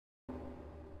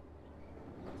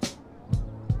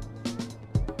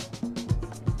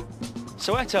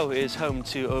Soweto is home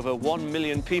to over 1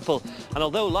 million people, and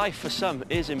although life for some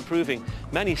is improving,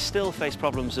 many still face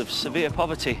problems of severe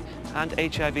poverty and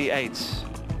HIV/AIDS.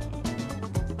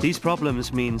 These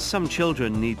problems mean some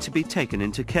children need to be taken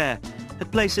into care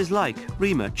at places like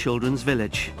Rhema Children's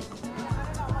Village.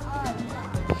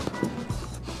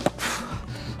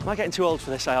 Am I getting too old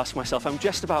for this, I ask myself? I'm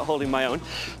just about holding my own.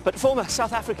 But former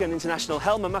South African international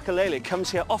Helman Mkhalele comes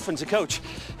here often to coach.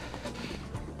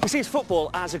 He sees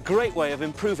football as a great way of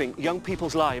improving young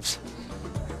people's lives.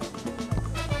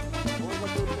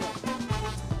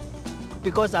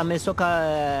 Because I'm a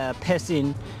soccer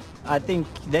person, I think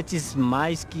that is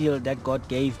my skill that God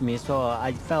gave me, so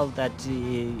I felt that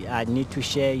I need to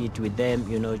share it with them,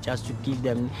 you know, just to give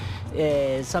them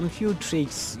some few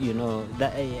tricks, you know,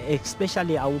 that,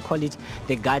 especially I would call it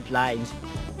the guidelines.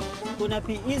 It's gonna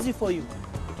be easy for you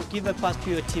to give a pass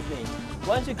to your teammate.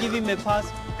 Once you give him a pass,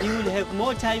 he will have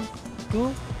more time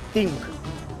to think.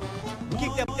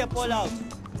 Kick the ball out.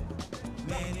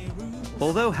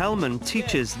 Although Helman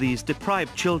teaches these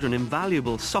deprived children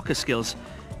invaluable soccer skills,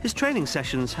 his training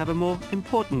sessions have a more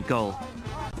important goal.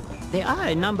 There are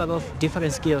a number of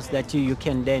different skills that you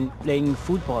can learn playing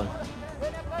football.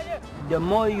 The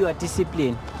more you are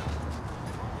disciplined,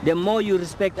 the more you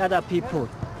respect other people,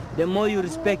 the more you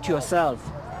respect yourself,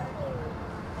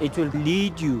 it will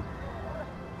lead you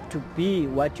to be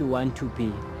what you want to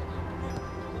be.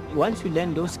 Once you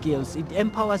learn those skills, it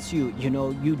empowers you, you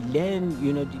know, you learn,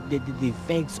 you know, the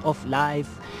facts of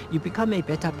life, you become a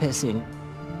better person.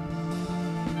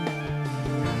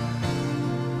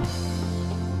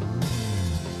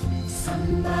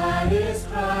 Somebody's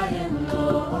crying,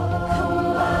 Lord,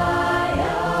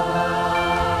 Kumbaya.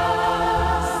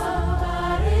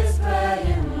 Somebody's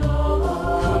crying, Lord,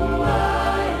 Kumbaya.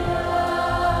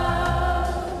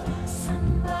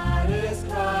 Somebody's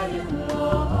crying,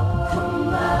 Lord,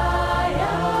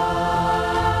 Kumbaya.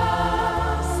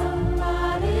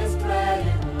 Somebody's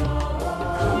crying, Lord,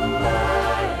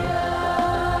 Kumbaya.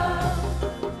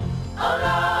 Oh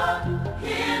Lord,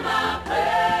 hear my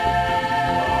prayer.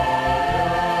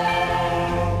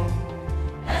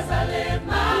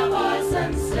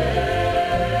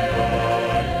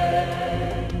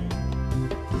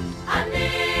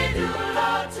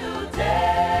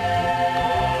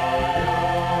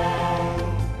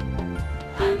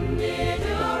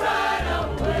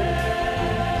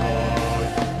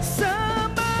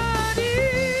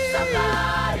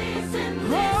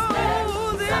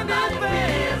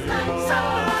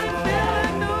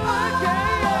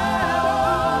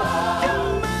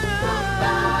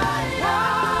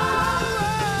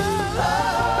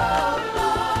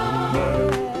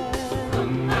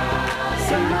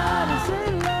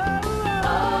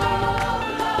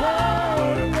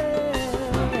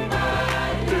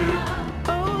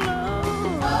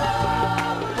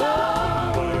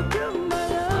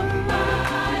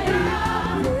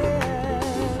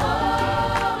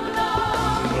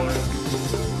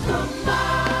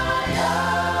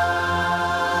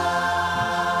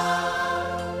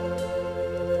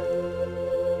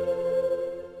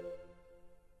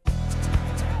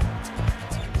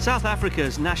 South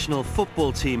Africa's national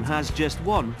football team has just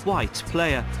one white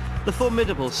player, the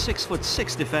formidable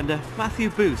 6'6" defender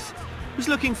Matthew Booth, who's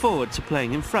looking forward to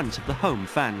playing in front of the home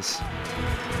fans.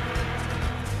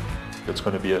 It's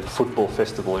going to be a football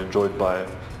festival enjoyed by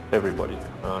everybody,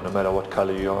 no matter what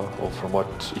colour you are or from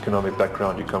what economic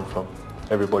background you come from.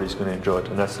 Everybody's going to enjoy it,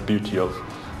 and that's the beauty of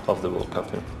the World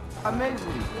Cup. Yeah.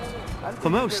 Amazing.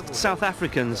 For most South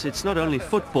Africans, it's not only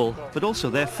football, but also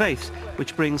their faith,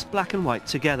 which brings black and white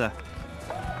together.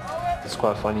 It's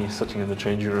quite funny sitting in the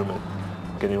changing room and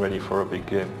getting ready for a big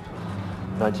game.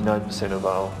 99% of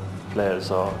our players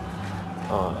are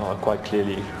quite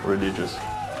clearly religious.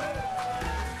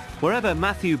 Wherever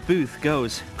Matthew Booth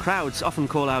goes, crowds often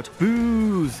call out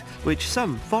 "Booth," which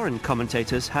some foreign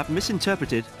commentators have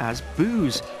misinterpreted as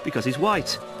booze because he's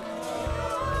white.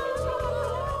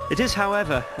 It is,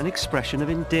 however, an expression of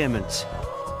endearment.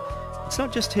 It's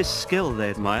not just his skill they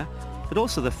admire, but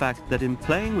also the fact that in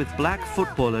playing with black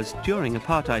footballers during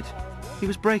apartheid, he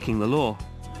was breaking the law.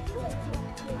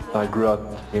 I grew up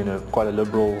in quite a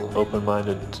liberal,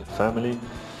 open-minded family.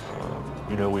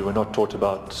 You know, we were not taught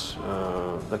about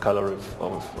the colour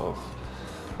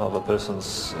of a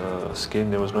person's skin.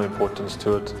 There was no importance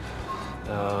to it,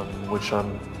 which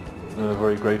I'm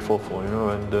very grateful for, you know.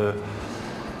 And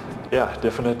yeah,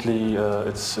 definitely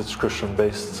it's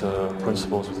Christian-based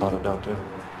principles without a doubt. Yeah.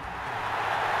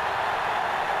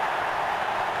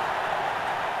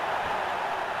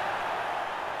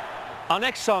 Our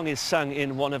next song is sung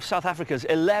in one of South Africa's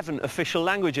 11 official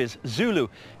languages, Zulu.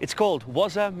 It's called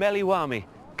Woza Meli Wami.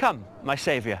 Come, My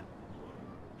Saviour.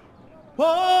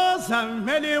 Woza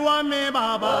Meli Wami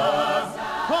Baba,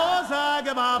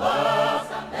 Woza Baba,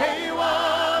 hey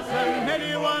Woza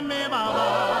Meli Wami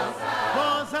Baba,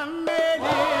 Woza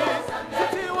Meli,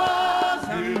 City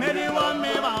Woza Meli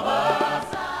Wami Baba,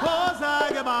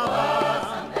 Woza Baba,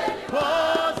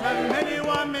 Woza Meli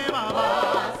Wami Baba,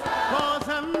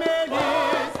 Woza Meli,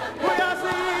 we are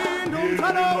seeing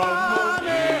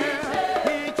Dumtalawane,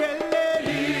 he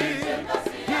Cheleli,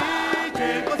 he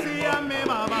Chekosiame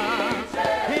Baba.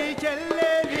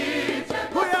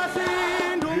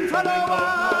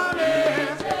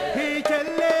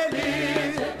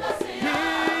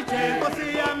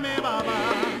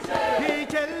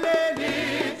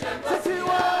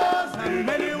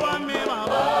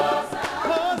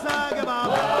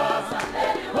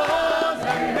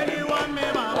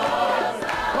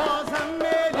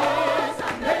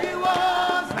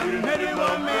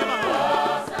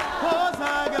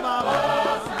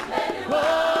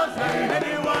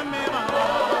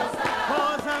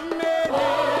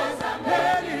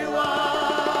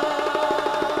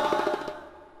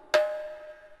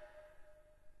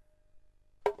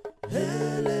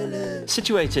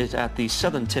 Situated at the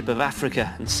southern tip of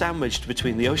Africa and sandwiched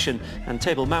between the ocean and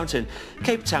Table Mountain,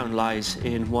 Cape Town lies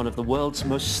in one of the world's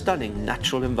most stunning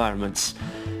natural environments.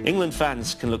 England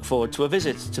fans can look forward to a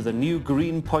visit to the new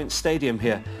Green Point Stadium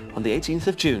here on the 18th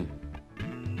of June.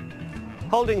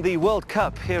 Holding the World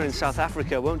Cup here in South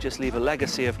Africa won't just leave a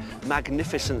legacy of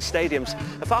magnificent stadiums.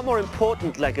 A far more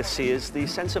important legacy is the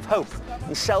sense of hope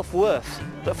and self-worth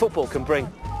that football can bring.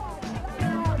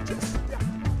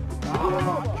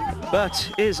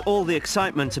 But is all the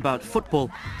excitement about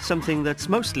football something that's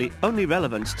mostly only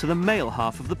relevant to the male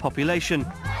half of the population?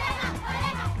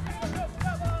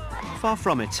 Far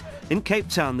from it. In Cape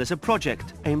Town there's a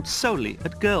project aimed solely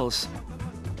at girls.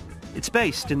 It's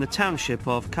based in the township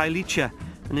of Khayelitsha,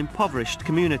 an impoverished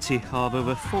community of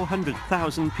over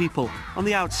 400,000 people on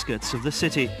the outskirts of the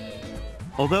city.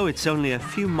 Although it's only a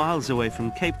few miles away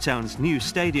from Cape Town's new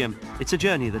stadium, it's a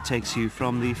journey that takes you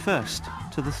from the first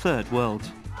to the third world.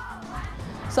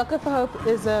 Soccer for Hope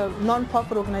is a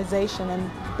non-profit organization,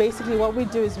 and basically what we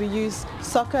do is we use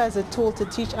soccer as a tool to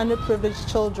teach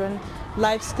underprivileged children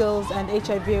life skills and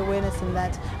HIV awareness in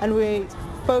that, and we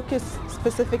focus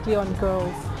specifically on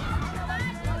girls.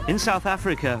 In South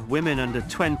Africa, women under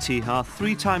 20 are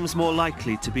 3 times more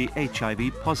likely to be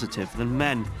HIV positive than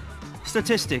men,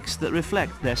 statistics that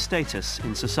reflect their status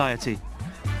in society.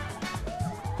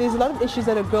 There's a lot of issues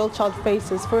that a girl child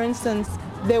faces. For instance,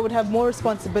 they would have more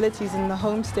responsibilities in the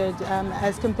homestead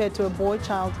as compared to a boy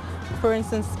child. For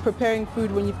instance, preparing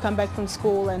food when you've come back from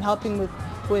school and helping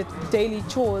with daily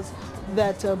chores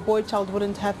that a boy child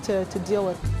wouldn't have to deal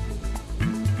with.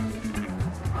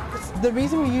 The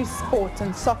reason we use sport,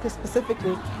 and soccer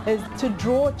specifically, is to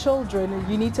draw children.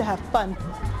 You need to have fun.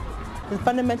 The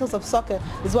fundamentals of soccer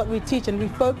is what we teach, and we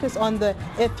focus on the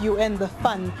FUN, the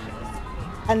fun.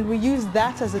 And we use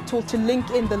that as a tool to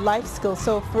link in the life skills.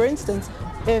 So for instance,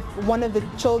 if one of the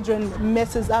children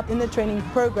messes up in the training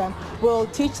program, we'll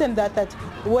teach them that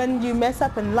when you mess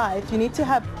up in life, you need to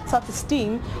have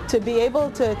self-esteem to be able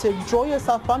to draw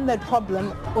yourself from that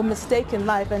problem or mistake in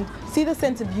life and see the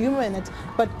sense of humor in it,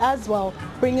 but as well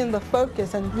bring in the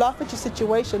focus and laugh at your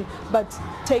situation, but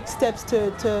take steps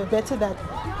to better that.